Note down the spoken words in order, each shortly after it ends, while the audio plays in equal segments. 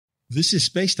This is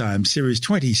SpaceTime Series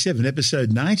 27,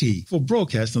 Episode 90, for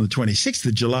broadcast on the 26th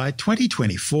of July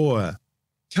 2024.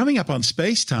 Coming up on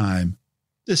SpaceTime,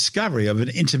 discovery of an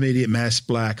intermediate mass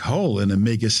black hole in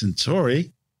Omega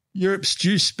Centauri, Europe's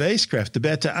JUICE spacecraft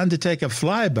about to undertake a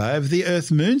flyby of the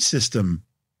Earth-Moon system,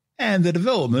 and the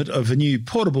development of a new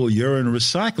portable urine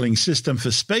recycling system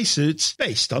for spacesuits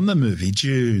based on the movie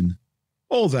Dune.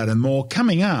 All that and more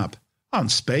coming up on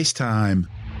SpaceTime.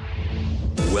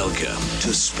 Welcome to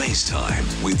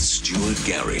SpaceTime with Stuart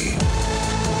Gary.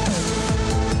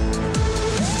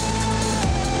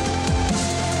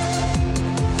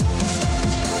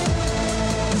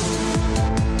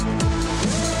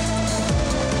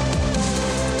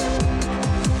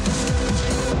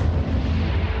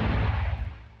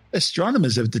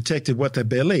 Astronomers have detected what they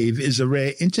believe is a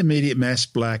rare intermediate mass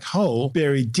black hole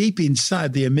buried deep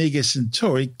inside the Omega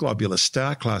Centauri globular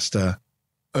star cluster.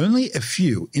 Only a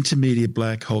few intermediate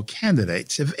black hole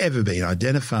candidates have ever been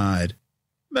identified.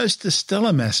 Most are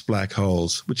stellar mass black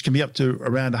holes, which can be up to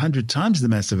around 100 times the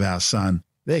mass of our Sun.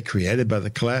 They're created by the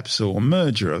collapse or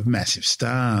merger of massive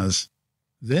stars.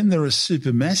 Then there are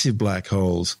supermassive black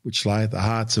holes, which lie at the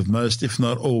hearts of most, if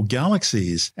not all,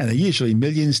 galaxies, and are usually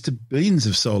millions to billions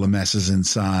of solar masses in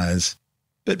size.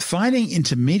 But finding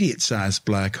intermediate-sized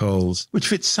black holes, which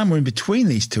fit somewhere in between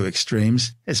these two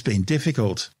extremes, has been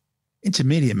difficult.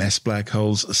 Intermediate mass black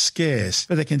holes are scarce,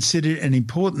 but they're considered an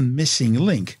important missing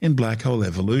link in black hole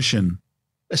evolution.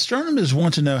 Astronomers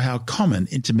want to know how common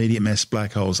intermediate mass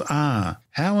black holes are,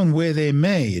 how and where they're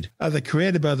made, are they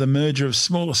created by the merger of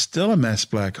smaller stellar mass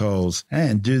black holes,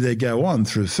 and do they go on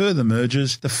through further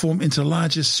mergers to form into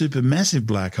larger supermassive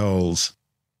black holes?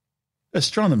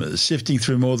 Astronomers sifting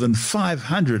through more than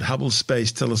 500 Hubble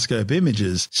Space Telescope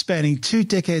images spanning 2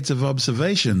 decades of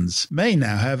observations may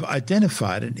now have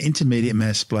identified an intermediate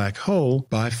mass black hole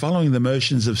by following the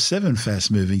motions of 7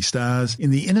 fast-moving stars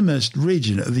in the innermost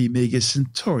region of the Omega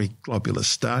Centauri globular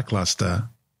star cluster.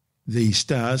 These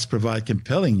stars provide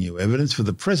compelling new evidence for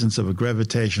the presence of a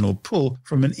gravitational pull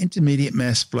from an intermediate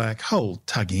mass black hole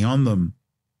tugging on them.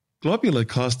 Globular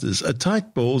clusters are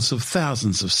tight balls of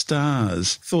thousands of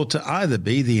stars, thought to either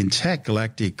be the intact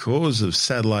galactic cores of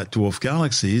satellite dwarf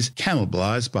galaxies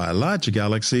cannibalized by larger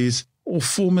galaxies, or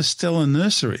former stellar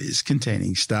nurseries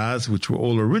containing stars which were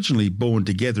all originally born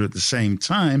together at the same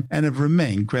time and have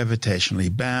remained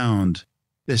gravitationally bound.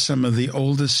 They're some of the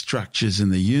oldest structures in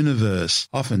the universe,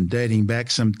 often dating back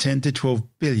some 10 to 12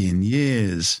 billion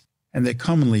years, and they're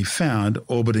commonly found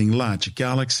orbiting larger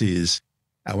galaxies.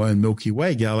 Our own Milky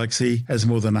Way galaxy has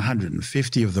more than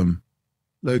 150 of them.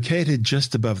 Located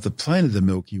just above the plane of the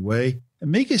Milky Way,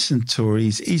 Omega Centauri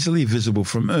is easily visible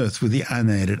from Earth with the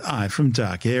unaided eye from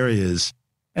dark areas,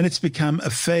 and it's become a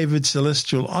favoured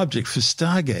celestial object for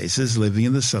stargazers living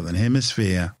in the southern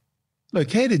hemisphere.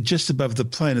 Located just above the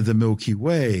plane of the Milky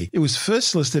Way, it was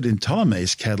first listed in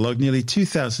Ptolemy's catalogue nearly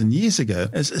 2,000 years ago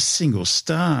as a single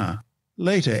star.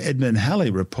 Later, Edmund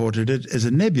Halley reported it as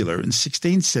a nebula in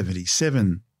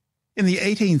 1677. In the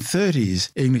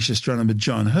 1830s, English astronomer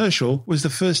John Herschel was the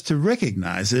first to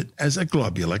recognize it as a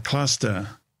globular cluster.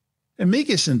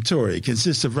 Omega Centauri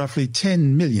consists of roughly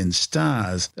 10 million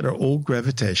stars that are all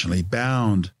gravitationally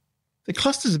bound. The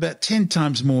cluster is about 10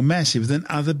 times more massive than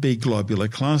other big globular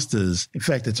clusters. In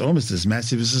fact, it's almost as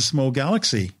massive as a small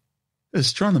galaxy.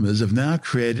 Astronomers have now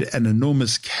created an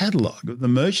enormous catalogue of the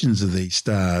motions of these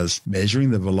stars,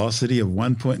 measuring the velocity of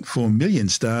 1.4 million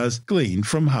stars gleaned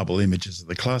from Hubble images of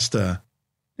the cluster.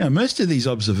 Now, most of these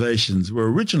observations were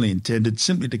originally intended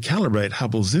simply to calibrate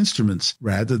Hubble's instruments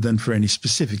rather than for any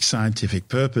specific scientific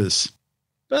purpose.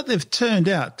 But they've turned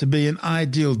out to be an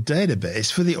ideal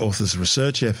database for the author's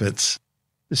research efforts.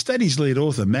 The study's lead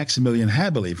author, Maximilian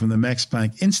Haberle from the Max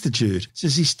Planck Institute,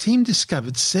 says his team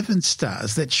discovered 7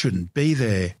 stars that shouldn't be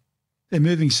there. They're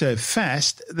moving so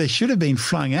fast, they should have been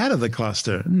flung out of the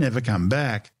cluster and never come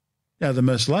back. Now, the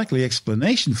most likely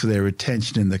explanation for their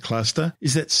retention in the cluster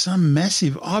is that some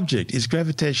massive object is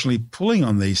gravitationally pulling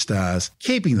on these stars,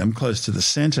 keeping them close to the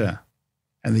center.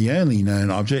 And the only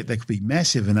known object that could be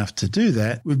massive enough to do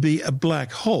that would be a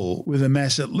black hole with a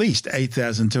mass at least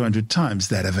 8,200 times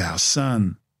that of our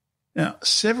Sun. Now,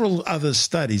 several other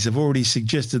studies have already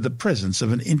suggested the presence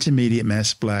of an intermediate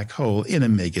mass black hole in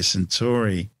Omega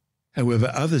Centauri. However,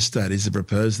 other studies have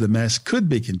proposed the mass could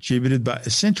be contributed by a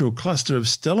central cluster of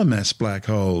stellar mass black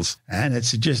holes, and had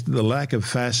suggested the lack of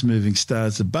fast-moving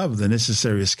stars above the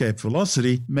necessary escape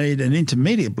velocity made an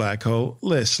intermediate black hole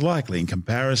less likely in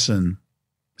comparison.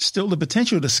 Still, the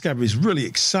potential discovery is really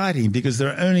exciting because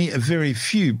there are only a very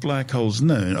few black holes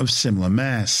known of similar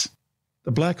mass.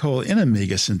 The black hole in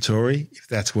Omega Centauri, if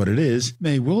that's what it is,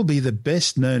 may well be the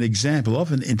best known example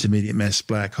of an intermediate mass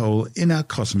black hole in our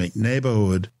cosmic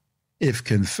neighbourhood. If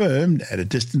confirmed, at a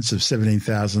distance of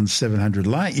 17,700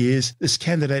 light-years, this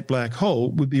candidate black hole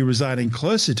would be residing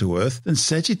closer to Earth than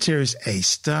Sagittarius A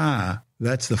star.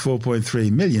 That's the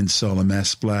 4.3 million solar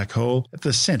mass black hole at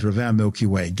the centre of our Milky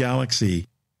Way galaxy.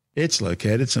 It's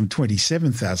located some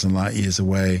 27,000 light-years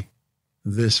away.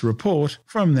 This report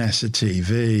from NASA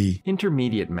TV.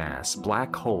 Intermediate mass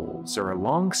black holes are a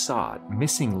long-sought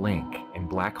missing link in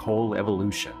black hole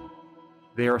evolution.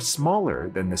 They are smaller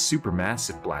than the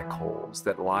supermassive black holes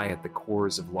that lie at the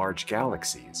cores of large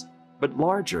galaxies, but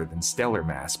larger than stellar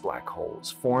mass black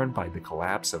holes formed by the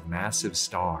collapse of massive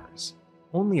stars.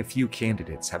 Only a few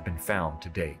candidates have been found to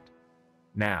date.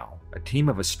 Now, a team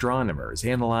of astronomers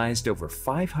analyzed over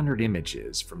 500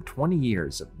 images from 20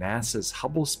 years of NASA's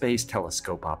Hubble Space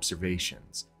Telescope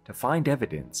observations to find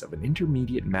evidence of an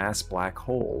intermediate mass black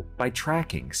hole by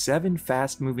tracking 7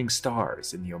 fast-moving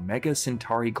stars in the Omega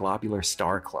Centauri globular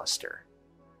star cluster.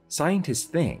 Scientists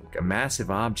think a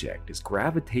massive object is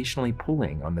gravitationally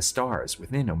pulling on the stars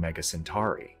within Omega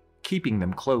Centauri, keeping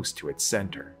them close to its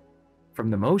center. From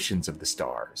the motions of the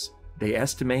stars, they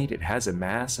estimate it has a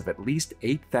mass of at least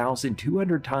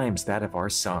 8,200 times that of our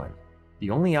Sun. The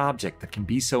only object that can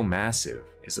be so massive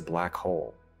is a black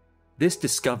hole. This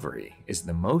discovery is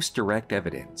the most direct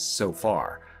evidence so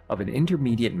far of an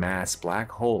intermediate mass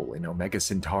black hole in Omega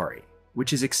Centauri,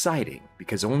 which is exciting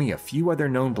because only a few other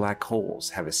known black holes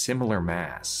have a similar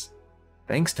mass.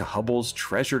 Thanks to Hubble's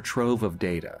treasure trove of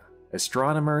data,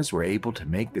 astronomers were able to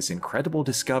make this incredible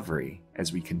discovery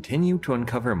as we continue to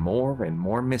uncover more and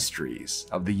more mysteries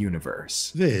of the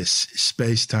universe. This is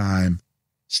Space-Time.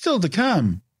 Still to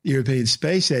come, the European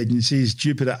Space Agency's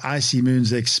Jupiter Icy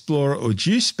Moons Explorer or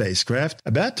JUICE spacecraft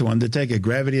about to undertake a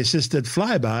gravity-assisted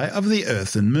flyby of the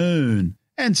Earth and Moon.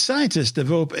 And scientists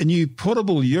develop a new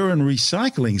portable urine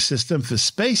recycling system for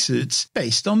spacesuits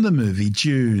based on the movie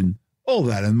Dune. All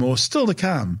that and more still to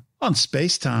come on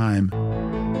Space-Time.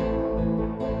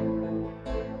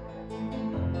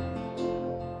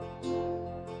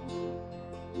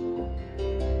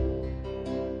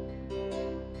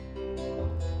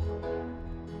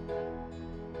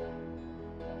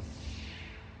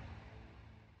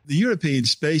 The European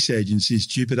Space Agency's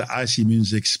Jupiter Icy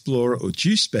Moons Explorer or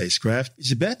JUICE spacecraft is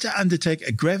about to undertake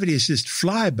a gravity-assist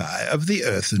flyby of the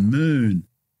Earth and Moon.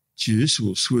 JUICE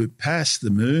will swoop past the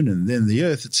Moon and then the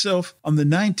Earth itself on the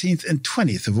 19th and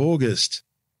 20th of August.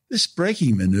 This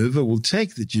braking manoeuvre will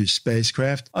take the JUICE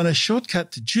spacecraft on a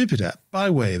shortcut to Jupiter by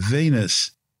way of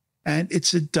Venus. And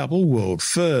it's a double world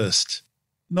first.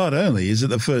 Not only is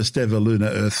it the first ever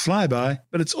lunar-Earth flyby,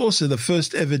 but it's also the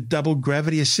first ever double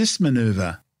gravity assist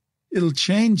manoeuvre. It'll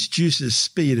change JUICE's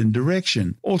speed and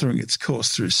direction, altering its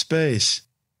course through space.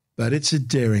 But it's a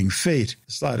daring feat.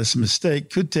 The slightest mistake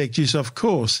could take JUICE off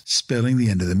course, spelling the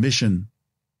end of the mission.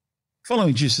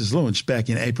 Following JUICE's launch back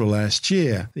in April last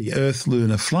year, the Earth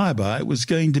lunar flyby was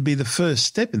going to be the first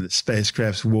step in the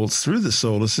spacecraft's waltz through the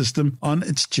solar system on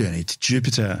its journey to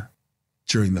Jupiter.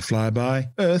 During the flyby,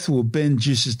 Earth will bend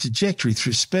JUICE's trajectory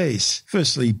through space,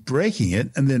 firstly braking it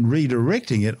and then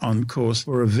redirecting it on course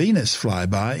for a Venus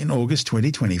flyby in August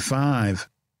 2025.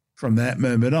 From that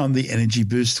moment on, the energy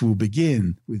boost will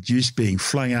begin, with JUICE being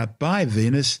flung out by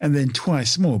Venus and then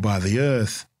twice more by the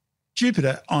Earth.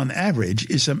 Jupiter, on average,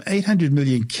 is some 800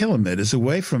 million kilometres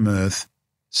away from Earth.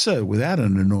 So, without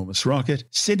an enormous rocket,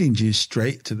 sending JUICE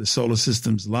straight to the solar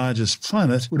system's largest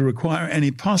planet would require an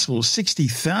impossible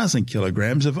 60,000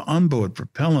 kilograms of onboard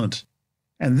propellant.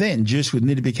 And then JUICE would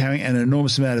need to be carrying an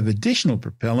enormous amount of additional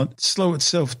propellant to slow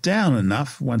itself down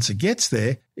enough once it gets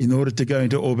there in order to go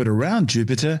into orbit around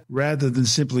Jupiter rather than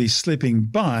simply slipping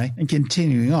by and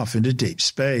continuing off into deep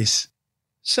space.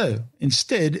 So,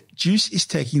 instead, JUICE is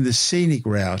taking the scenic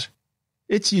route.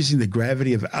 It's using the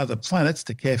gravity of other planets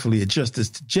to carefully adjust its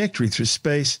trajectory through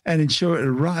space and ensure it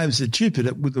arrives at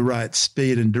Jupiter with the right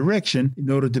speed and direction in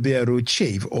order to be able to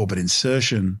achieve orbit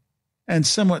insertion. And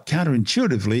somewhat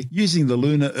counterintuitively, using the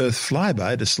lunar-Earth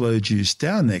flyby to slow JUICE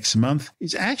down next month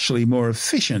is actually more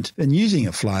efficient than using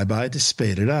a flyby to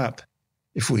speed it up.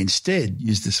 If we instead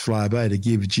use this flyby to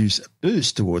give JUICE a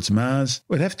boost towards Mars,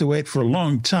 we'd have to wait for a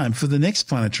long time for the next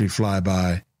planetary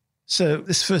flyby. So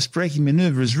this first braking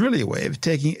manoeuvre is really a way of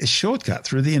taking a shortcut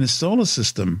through the inner solar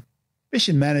system.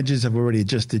 Mission managers have already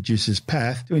adjusted JUICE's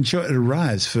path to ensure it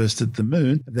arrives first at the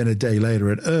Moon and then a day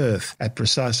later at Earth, at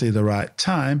precisely the right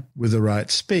time, with the right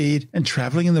speed, and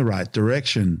travelling in the right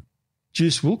direction.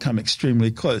 JUICE will come extremely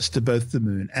close to both the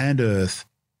Moon and Earth.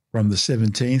 From the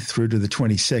 17th through to the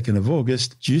 22nd of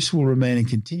August, JUICE will remain in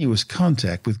continuous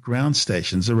contact with ground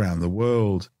stations around the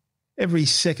world. Every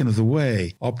second of the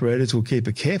way, operators will keep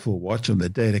a careful watch on the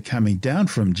data coming down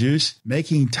from JUICE,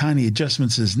 making tiny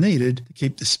adjustments as needed to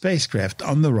keep the spacecraft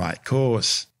on the right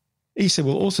course. ESA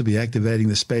will also be activating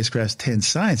the spacecraft's 10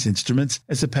 science instruments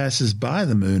as it passes by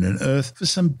the Moon and Earth for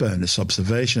some bonus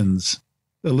observations.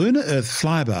 The lunar-Earth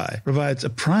flyby provides a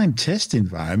prime test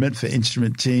environment for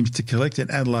instrument teams to collect and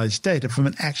analyze data from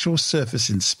an actual surface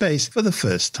in space for the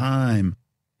first time.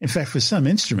 In fact, for some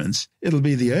instruments, it'll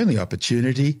be the only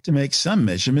opportunity to make some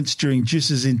measurements during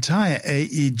JUICE's entire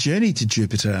 8-year journey to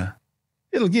Jupiter.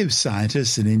 It'll give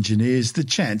scientists and engineers the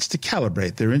chance to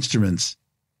calibrate their instruments,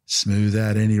 smooth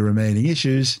out any remaining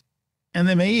issues, and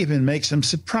they may even make some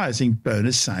surprising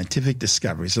bonus scientific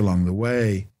discoveries along the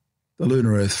way. The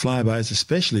lunar-Earth flyby is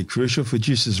especially crucial for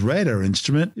JUICE's radar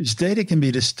instrument, whose data can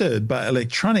be disturbed by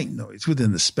electronic noise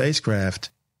within the spacecraft.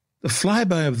 The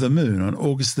flyby of the Moon on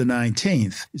August the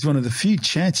 19th is one of the few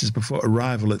chances before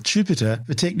arrival at Jupiter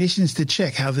for technicians to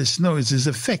check how this noise is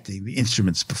affecting the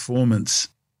instrument's performance.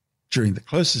 During the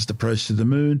closest approach to the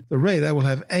Moon, the radar will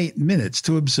have 8 minutes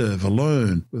to observe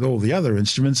alone, with all the other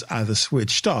instruments either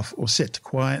switched off or set to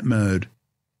quiet mode.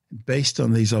 Based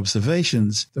on these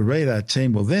observations, the radar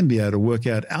team will then be able to work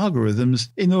out algorithms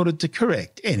in order to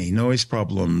correct any noise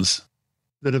problems.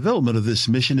 The development of this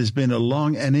mission has been a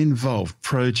long and involved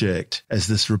project, as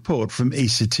this report from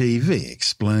ESA TV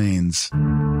explains.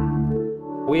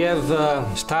 We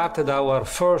have started our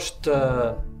first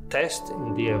test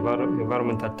in the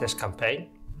environmental test campaign,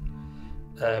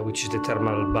 which is the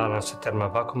thermal balance, thermal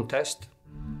vacuum test,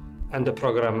 and the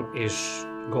program is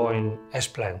going as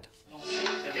planned.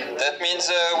 That means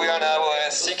we are now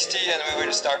 60 and we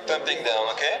will start pumping down,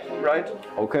 okay? Right,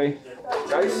 okay.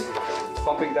 Guys,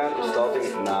 pumping down is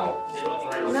starting now.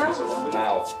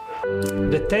 Now.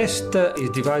 The test is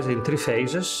divided in 3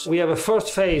 phases. We have a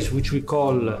first phase which we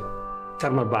call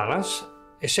thermal balance,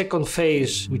 a second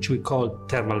phase which we call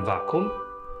thermal vacuum,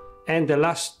 and the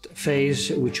last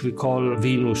phase which we call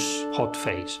Venus hot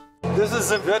phase. This is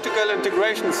a vertical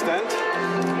integration stand.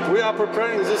 We are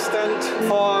preparing this stand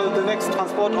for the next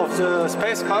transport of the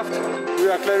spacecraft. We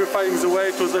are clarifying the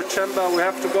way to the chamber. We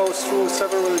have to go through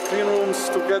several clean rooms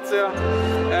to get there,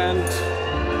 and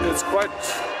it's quite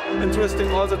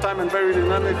interesting all the time and very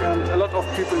dynamic, and a lot of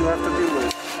people you have to deal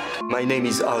with. My name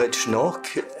is Aret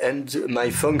Schnork, and my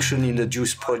function in the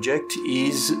JUICE project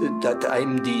is that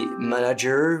I'm the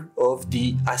manager of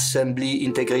the assembly,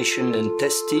 integration and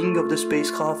testing of the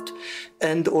spacecraft,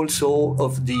 and also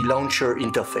of the launcher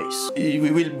interface.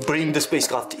 We will bring the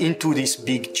spacecraft into this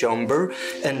big chamber,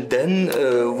 and then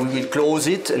we will close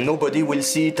it and nobody will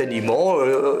see it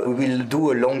anymore. We will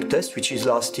do a long test which is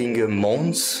lasting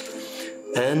months.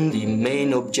 And the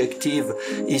main objective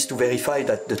is to verify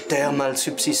that the thermal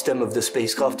subsystem of the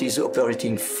spacecraft is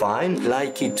operating fine,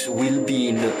 like it will be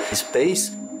in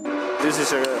space. This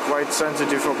is a quite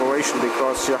sensitive operation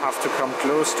because you have to come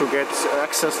close to get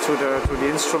access to the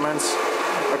instruments.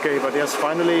 Okay, but yes,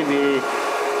 finally we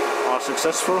are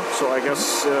successful, so I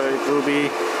guess it will be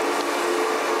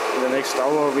in the next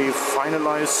hour we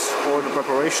finalize all the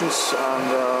preparations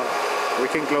and we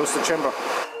can close the chamber.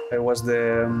 I was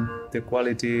the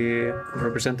quality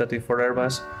representative for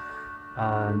Airbus,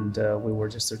 and we were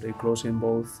yesterday closing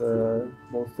both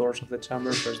doors of the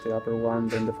chamber, first the upper one,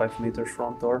 then the 5 meters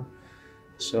front door.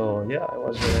 So yeah, I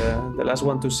was the last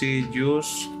one to see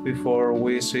JUICE before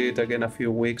we see it again a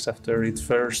few weeks after its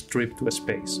first trip to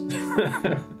space.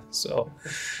 So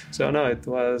no, it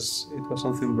was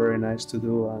something very nice to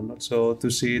do, and also to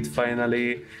see it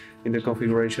finally in the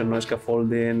configuration, no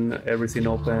scaffolding, everything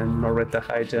open, no red tag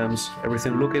items,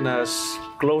 everything looking as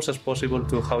close as possible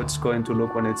to how it's going to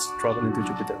look when it's traveling to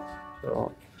Jupiter.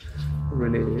 So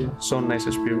really, so nice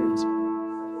experience.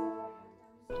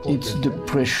 It's the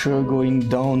pressure going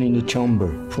down in the chamber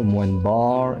from 1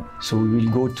 bar. So we will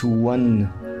go to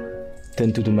 1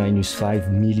 10 to the minus 5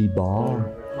 millibar.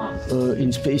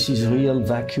 In space is real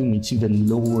vacuum, it's even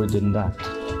lower than that.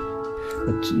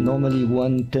 But normally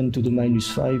 1 10 to the minus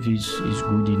 5 is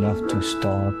good enough to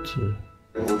start.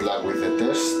 Good luck with the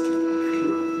test,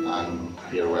 and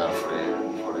here we are for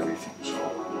everything. So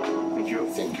thank you.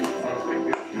 Thank you.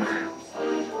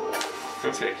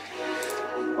 Okay.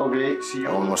 Okay, see you.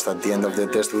 Almost at the end of the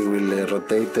test, we will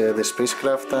rotate the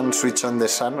spacecraft and switch on the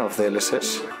sun of the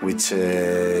LSS, which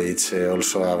it's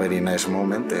also a very nice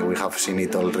moment. We have seen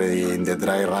it already in the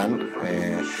dry run,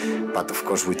 but of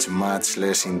course with much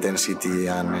less intensity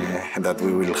and that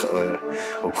we will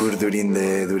occur during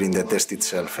the test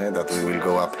itself. That we will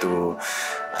go up to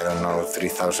I don't know,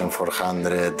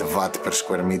 3,400 watt per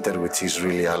square meter, which is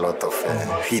really a lot of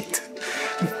heat,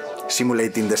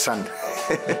 simulating the sun.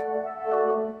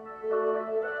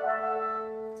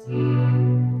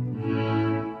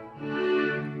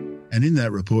 And in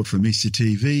that report from ESA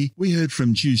TV, we heard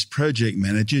from JUICE project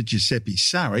manager Giuseppe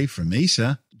Sari from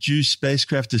ESA, JUICE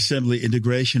Spacecraft Assembly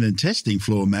Integration and Testing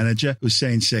Floor Manager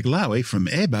Hussein Seglawi from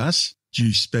Airbus,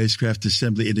 JUICE Spacecraft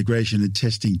Assembly Integration and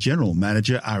Testing General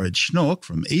Manager Arid Schnork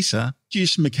from ESA,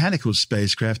 JUICE Mechanical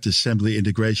Spacecraft Assembly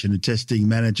Integration and Testing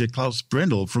Manager Klaus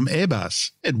Brendel from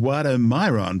Airbus, Eduardo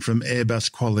Myron from Airbus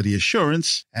Quality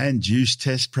Assurance, and JUICE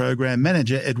Test Program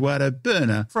Manager Eduardo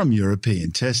Berner from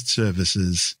European Test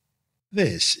Services.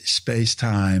 This is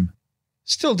SpaceTime.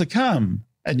 Still to come,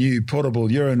 a new portable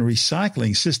urine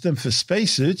recycling system for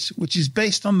spacesuits, which is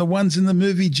based on the ones in the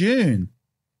movie Dune.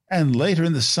 And later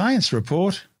in the science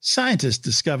report, scientists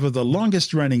discover the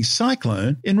longest-running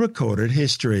cyclone in recorded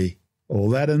history. All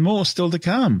that and more still to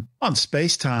come on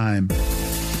SpaceTime.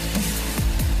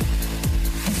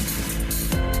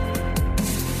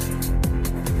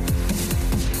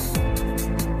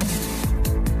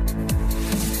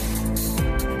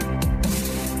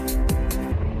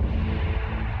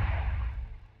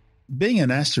 Being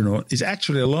an astronaut is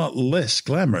actually a lot less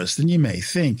glamorous than you may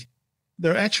think.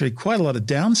 There are actually quite a lot of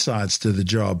downsides to the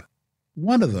job.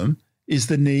 One of them is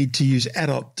the need to use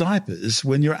adult diapers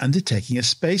when you're undertaking a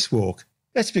spacewalk.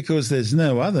 That's because there's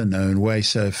no other known way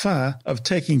so far of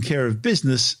taking care of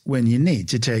business when you need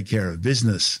to take care of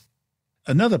business.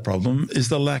 Another problem is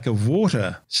the lack of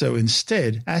water, so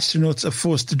instead astronauts are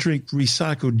forced to drink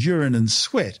recycled urine and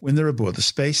sweat when they're aboard the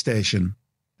space station.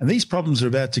 And these problems are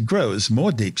about to grow as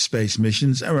more deep space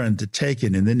missions are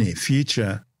undertaken in the near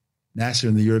future. NASA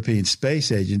and the European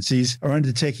Space Agencies are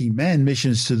undertaking manned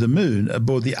missions to the Moon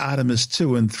aboard the Artemis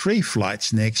 2 and 3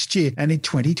 flights next year and in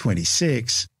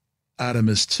 2026.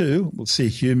 Artemis 2 will see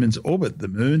humans orbit the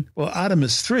Moon, while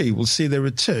Artemis 3 will see their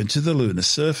return to the lunar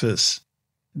surface.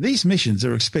 These missions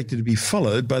are expected to be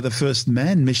followed by the first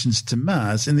manned missions to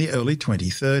Mars in the early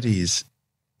 2030s.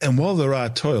 And while there are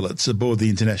toilets aboard the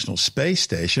International Space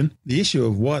Station, the issue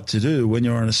of what to do when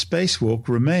you're on a spacewalk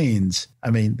remains.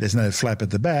 I mean, there's no flap at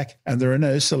the back, and there are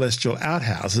no celestial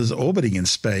outhouses orbiting in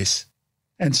space.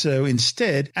 And so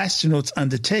instead, astronauts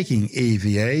undertaking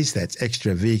EVAs, that's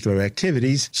extravehicular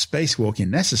activities, spacewalk in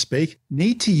NASA speak,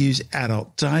 need to use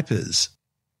adult diapers.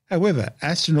 However,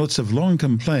 astronauts have long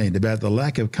complained about the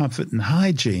lack of comfort and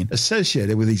hygiene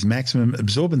associated with these maximum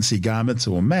absorbency garments,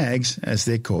 or MAGs, as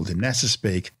they're called in NASA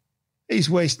speak. These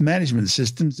waste management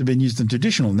systems have been used in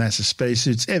traditional NASA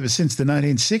spacesuits ever since the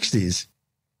 1960s.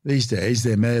 These days,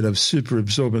 they're made of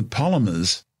superabsorbent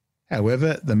polymers.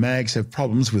 However, the MAGs have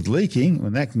problems with leaking,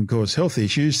 and that can cause health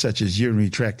issues such as urinary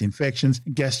tract infections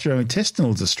and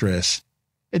gastrointestinal distress.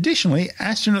 Additionally,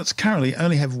 astronauts currently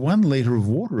only have 1 litre of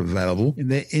water available in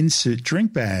their in-suit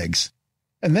drink bags.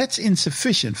 And that's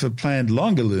insufficient for planned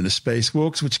longer lunar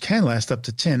spacewalks, which can last up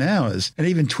to 10 hours and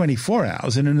even 24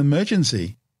 hours in an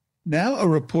emergency. Now, a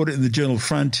reporter in the journal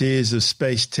Frontiers of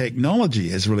Space Technology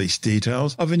has released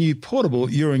details of a new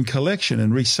portable urine collection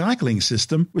and recycling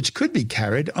system which could be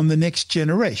carried on the next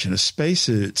generation of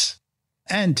spacesuits.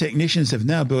 And technicians have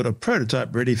now built a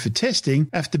prototype ready for testing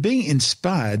after being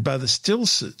inspired by the still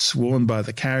suits worn by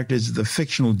the characters of the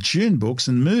fictional Dune books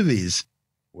and movies,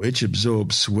 which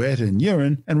absorb sweat and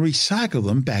urine and recycle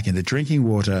them back into drinking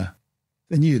water.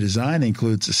 The new design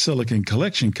includes a silicone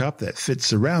collection cup that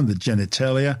fits around the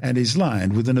genitalia and is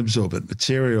lined with an absorbent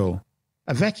material.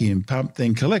 A vacuum pump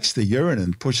then collects the urine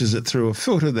and pushes it through a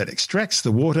filter that extracts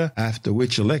the water, after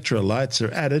which electrolytes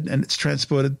are added and it's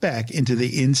transported back into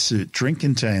the in-suit drink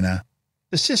container.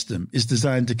 The system is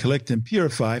designed to collect and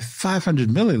purify 500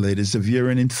 millilitres of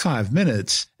urine in 5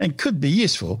 minutes and could be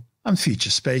useful on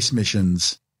future space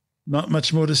missions. Not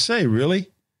much more to say,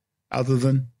 really, other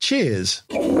than cheers.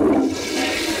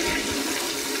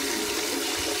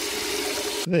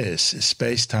 This is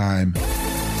SpaceTime.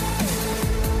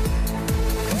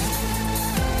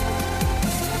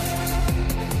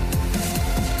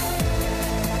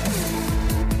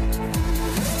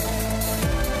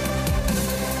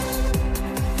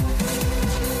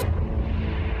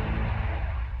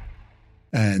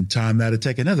 And time now to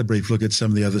take another brief look at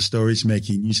some of the other stories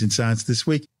making news in science this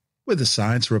week with the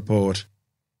Science Report.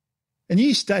 A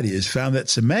new study has found that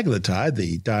semaglutide,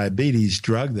 the diabetes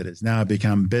drug that has now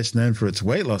become best known for its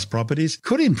weight loss properties,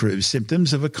 could improve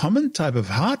symptoms of a common type of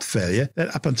heart failure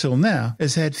that up until now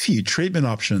has had few treatment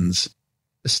options.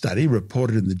 A study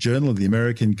reported in the Journal of the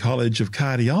American College of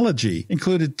Cardiology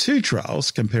included 2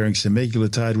 trials comparing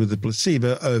semaglutide with a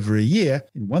placebo over a year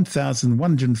in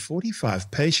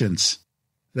 1,145 patients.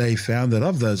 They found that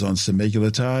of those on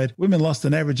semaglutide, women lost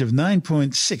an average of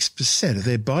 9.6% of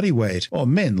their body weight, while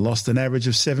men lost an average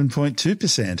of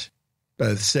 7.2%.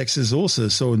 Both sexes also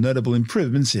saw notable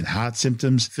improvements in heart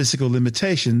symptoms, physical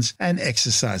limitations, and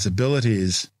exercise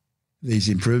abilities. These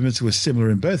improvements were similar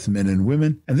in both men and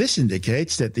women, and this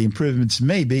indicates that the improvements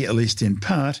may be, at least in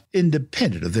part,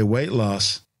 independent of their weight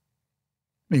loss.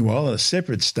 Meanwhile, a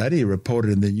separate study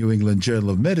reported in the New England Journal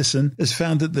of Medicine has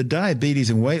found that the diabetes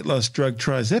and weight loss drug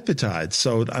trizepatide,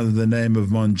 sold under the name of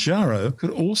Mounjaro, could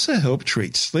also help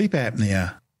treat sleep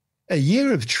apnea. A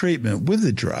year of treatment with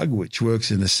the drug, which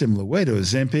works in a similar way to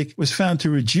Ozempic, was found to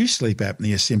reduce sleep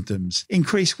apnea symptoms,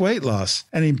 increase weight loss,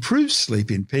 and improve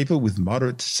sleep in people with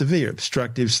moderate to severe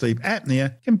obstructive sleep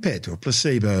apnea compared to a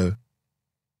placebo.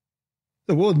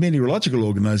 The World Meteorological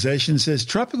Organization says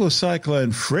Tropical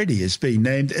Cyclone Freddy has been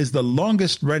named as the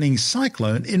longest-running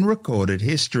cyclone in recorded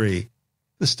history.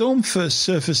 The storm first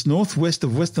surfaced northwest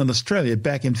of Western Australia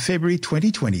back in February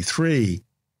 2023.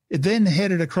 It then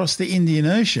headed across the Indian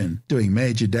Ocean, doing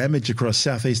major damage across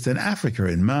southeastern Africa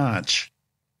in March.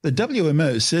 The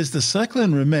WMO says the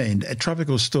cyclone remained at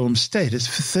tropical storm status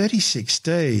for 36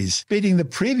 days, beating the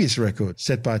previous record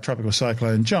set by Tropical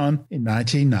Cyclone John in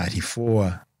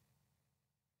 1994.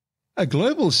 A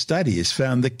global study has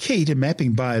found the key to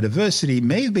mapping biodiversity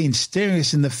may have been staring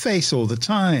us in the face all the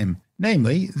time,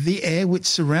 namely the air which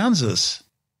surrounds us.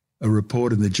 A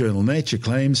report in the journal Nature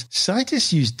claims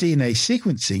scientists used DNA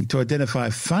sequencing to identify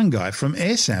fungi from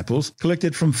air samples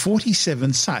collected from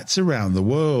 47 sites around the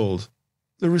world.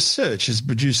 The research has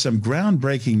produced some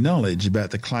groundbreaking knowledge about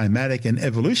the climatic and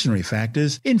evolutionary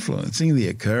factors influencing the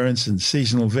occurrence and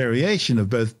seasonal variation of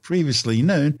both previously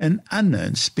known and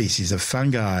unknown species of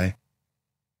fungi.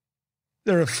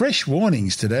 There are fresh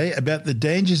warnings today about the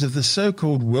dangers of the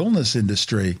so-called wellness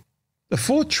industry. The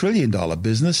 $4 trillion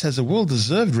business has a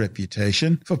well-deserved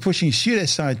reputation for pushing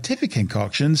pseudoscientific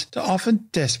concoctions to often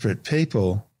desperate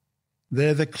people.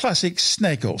 They're the classic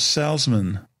snake oil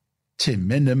salesman. Tim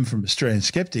Mendham from Australian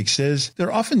Skeptics says there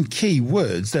are often key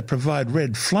words that provide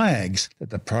red flags that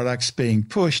the products being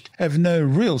pushed have no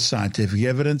real scientific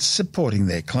evidence supporting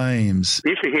their claims.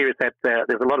 The issue here is that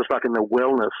there's a lot of stuff in the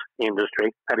wellness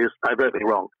industry that is overtly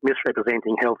wrong,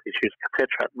 misrepresenting health issues,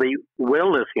 etc. The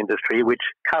wellness industry, which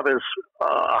covers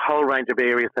a whole range of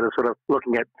areas that are sort of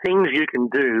looking at things you can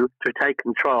do to take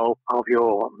control of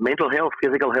your mental health,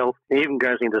 physical health, it even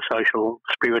goes into social,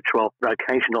 spiritual,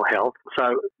 vocational health.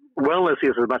 So wellness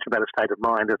is as much about a state of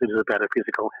mind as it is about a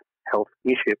physical health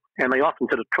issue. And they often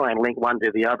sort of try and link one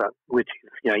to the other, which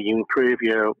is, you improve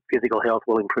your physical health,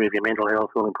 will improve your mental health,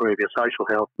 will improve your social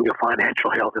health, your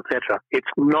financial health, etc. It's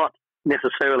not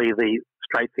necessarily the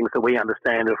straight things that we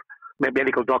understand of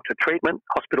medical doctor treatment,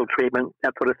 hospital treatment,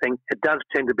 that sort of thing. It does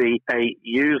tend to be a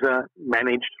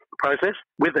user-managed process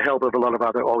with the help of a lot of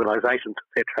other organisations,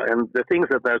 etc. And the things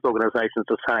that those organisations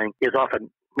are saying is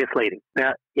often misleading.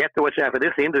 Now, you have to watch out for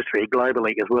this industry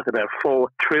globally is worth about $4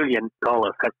 trillion,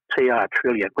 that's TR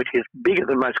trillion, which is bigger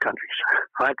than most countries,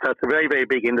 right? So it's a very, very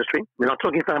big industry. We're not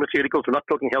talking pharmaceuticals, we're not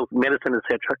talking health, medicine,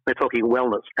 etc. We're talking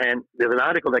wellness. And there's an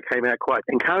article that came out quite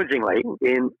encouragingly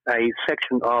in a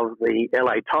section of the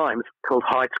LA Times called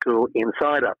High School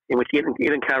Insider, in which it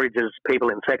encourages people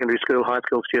in secondary school, high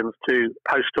school students to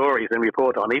post stories and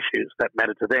report on issues that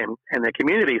matter to them and their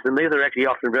communities. And these are actually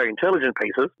often very intelligent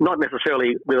pieces, not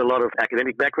necessarily with a lot of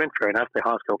academic background, fair enough, they're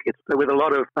high school kids, but with a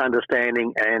lot of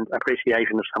understanding and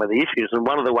appreciation of some of the issues. And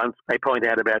one of the ones they point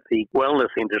out about the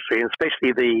wellness industry, and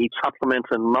especially the supplements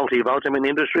and multivitamin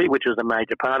industry, which is a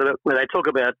major part of it, where they talk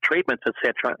about treatments,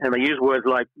 etc., and they use words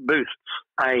like boosts,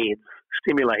 aids,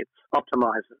 stimulates,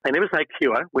 optimizes. They never say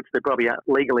cure, which they probably are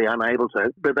legally unable to,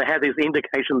 but they have this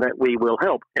indication that we will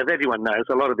help. As everyone knows,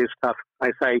 a lot of this stuff,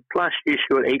 they say, plus you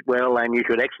should eat well and you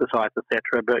should exercise,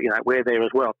 etc., but, we're there as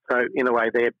well. So, in a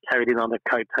way, they're carried in on the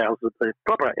coattails of the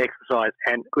proper exercise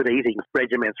and good eating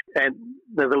regimens. And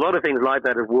there's a lot of things like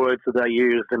that of words that are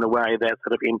used in a way that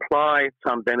sort of imply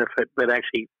some benefit, but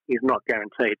actually is not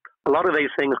guaranteed. A lot of these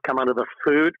things come under the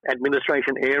food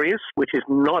administration areas, which is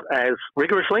not as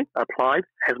rigorously applied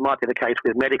as might be the case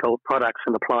with medical products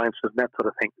and appliances and that sort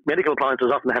of thing. Medical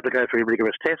appliances often have to go through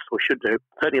rigorous tests, or should do.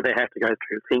 Certainly they have to go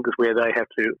through things where they have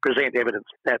to present evidence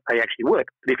that they actually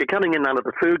work. But if you're coming in under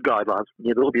the food guidelines,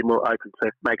 you're a little bit more open to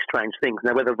make strange things.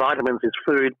 Now, whether vitamins is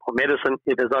food or medicine,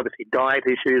 there's obviously diet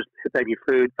issues, maybe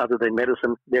food other than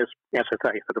medicine. There's, as I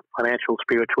say, sort of financial,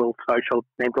 spiritual, social,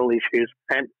 mental issues.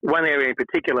 And one area in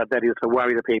particular that is a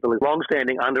worry to people is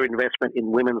long-standing underinvestment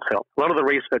in women's health. A lot of the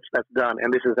research that's done,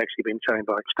 and this has actually been shown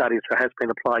by studies, has been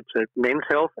applied to men's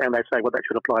health, and they say, well, that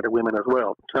should apply to women as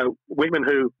well. So women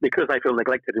who, because they feel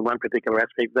neglected in one particular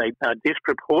aspect, they are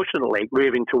disproportionately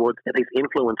moving towards these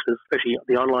influencers, especially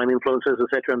the online influencers,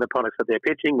 etc., and the products that they're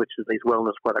pitching, which is these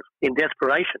wellness products, in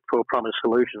desperation for promised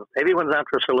solutions. Everyone's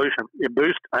after a solution. It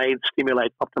boosts, aids,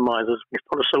 stimulates, optimizes. It's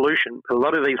not a solution. A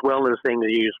lot of these wellness things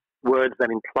use words that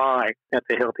imply that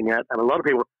they're helping out, and a lot of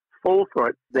people fall for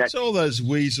it. It's all those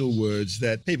weasel words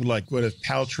that people like Gwyneth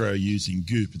Paltrow use in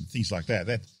Goop and things like that.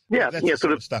 That's the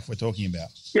sort of stuff we're talking about.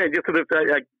 Yeah, just sort of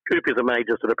Goop is a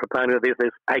major sort of proponent of this.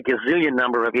 There's a gazillion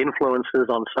number of influencers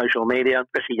on social media,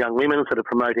 especially young women sort of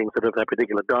promoting sort of a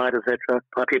particular diet, etc.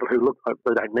 By people who look like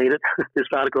they don't need it. This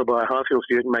article by a high school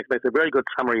student makes a very good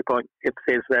summary point. It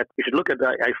says that you should look at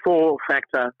a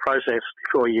 4-factor process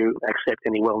before you accept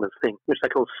any wellness thing, which they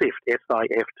call SIFT,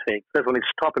 S-I-F-T. First one is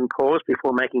stop and pause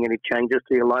before making any changes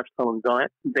to your lifestyle and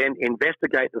diet. Then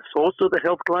investigate the source of the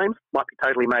health claims. Might be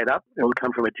totally made up. It will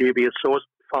come from a dubious source.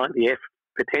 Find the F,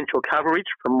 potential coverage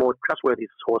from more trustworthy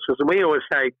sources. And we always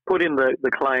say, put in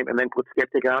the claim and then put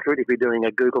skeptic after it if you're doing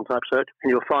a Google type search,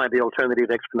 and you'll find the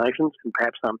alternative explanations and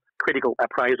perhaps some critical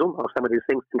appraisal of some of these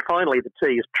things. And finally, the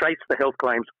T is trace the health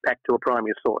claims back to a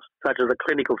primary source, such as a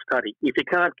clinical study. If you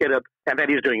can't get and that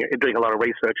is doing a lot of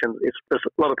research, and there's a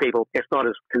lot of people, it's not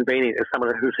as convenient as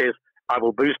someone who says, I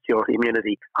will boost your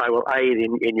immunity, I will aid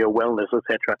in your wellness,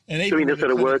 etc. And even doing this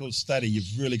sort of work, study,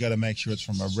 you've really got to make sure it's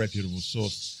from a reputable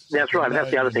source. That's right. That's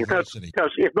the other thing. So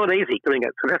it's not easy doing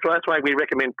it. So that's why we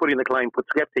recommend putting the claim, put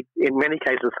skeptic. In many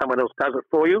cases, someone else does it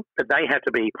for you, but they have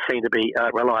to be seen to be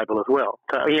reliable as well.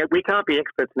 So we can't be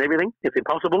experts in everything. It's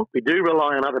impossible. We do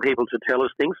rely on other people to tell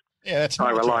us things. Yeah, that's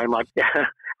I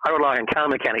rely on car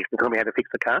mechanics to tell me how to fix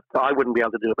the car. So I wouldn't be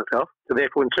able to do it myself. So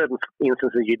therefore, in certain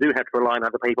instances, you do have to rely on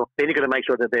other people. Then you've got to make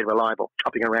sure that they're reliable.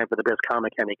 Shopping around for the best car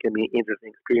mechanic can be an interesting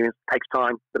experience. It takes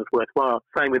time, but it's worthwhile.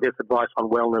 Same with this advice on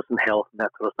wellness and health and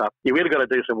that sort of stuff. You really got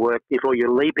to do some work before you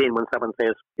leap in when someone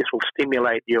says this will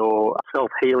stimulate your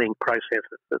self-healing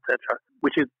processes, etc.,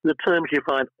 which is the terms you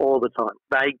find all the time.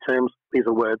 Vague terms, these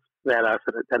are words that are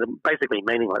basically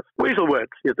meaningless. Weasel words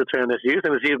is the term that's used,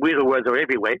 and weasel words are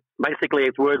everywhere. Basically,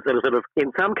 it's words that are sort of, in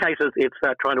some cases, it's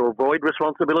trying to avoid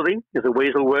responsibility is a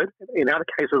weasel word. In other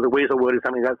cases, a weasel word is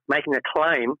something that's making a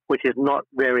claim which is not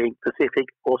very specific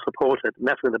or supported, and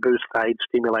that's where the boost, aid,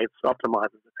 stimulates,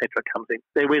 optimizes, etc. comes in.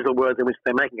 They're weasel words in which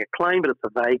they're making a claim, but it's a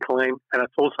vague claim, and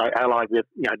it's also allied with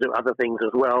do other things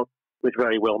as well, which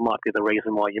very well might be the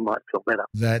reason why you might feel better.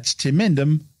 That's Tim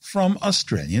Endham from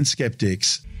Australian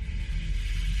Skeptics.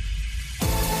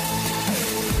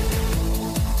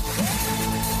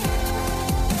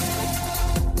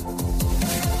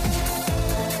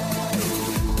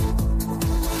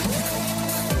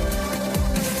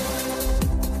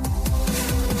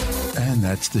 And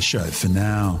that's the show for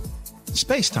now.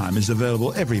 SpaceTime is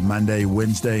available every Monday,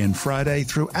 Wednesday and Friday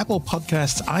through Apple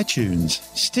Podcasts, iTunes,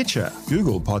 Stitcher,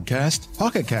 Google Podcast,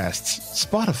 Pocket Casts,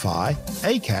 Spotify,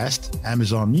 Acast,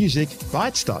 Amazon Music,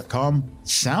 Bytes.com,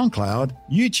 SoundCloud,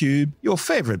 YouTube, your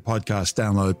favourite podcast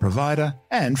download provider,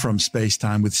 and from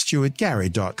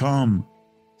spacetimewithstuartgary.com.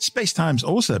 SpaceTime's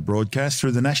also broadcast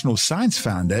through the National Science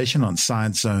Foundation on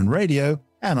Science Zone Radio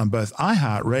and on both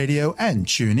iHeartRadio and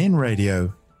TuneIn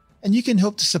Radio. And you can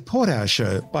help to support our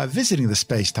show by visiting the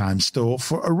SpaceTime store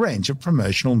for a range of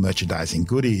promotional merchandising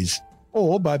goodies,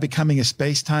 or by becoming a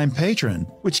SpaceTime patron,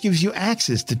 which gives you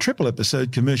access to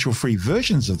triple-episode commercial-free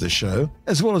versions of the show,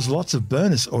 as well as lots of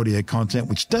bonus audio content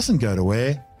which doesn't go to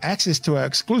air, access to our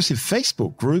exclusive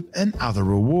Facebook group, and other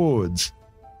rewards.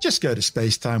 Just go to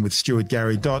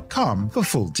spacetimewithstuartgary.com for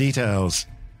full details.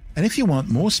 And if you want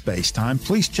more SpaceTime,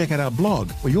 please check out our blog,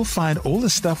 where you'll find all the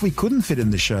stuff we couldn't fit in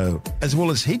the show, as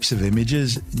well as heaps of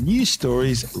images, news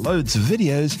stories, loads of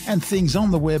videos, and things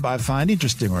on the web I find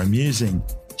interesting or amusing.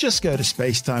 Just go to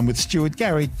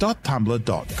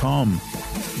spacetimewithstuartgary.tumblr.com.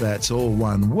 That's all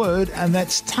one word, and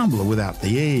that's Tumblr without the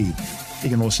E. You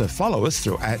can also follow us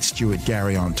through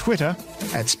 @StuartGary on Twitter,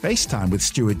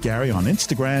 @SpaceTimeWithStuartGary on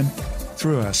Instagram,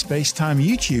 through our SpaceTime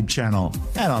YouTube channel,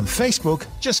 and on Facebook,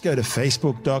 just go to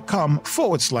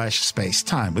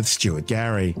facebook.com/SpaceTime with Stuart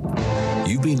Gary.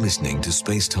 You've been listening to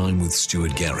SpaceTime with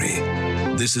Stuart Gary.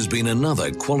 This has been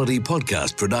another quality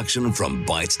podcast production from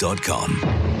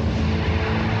Bytes.com.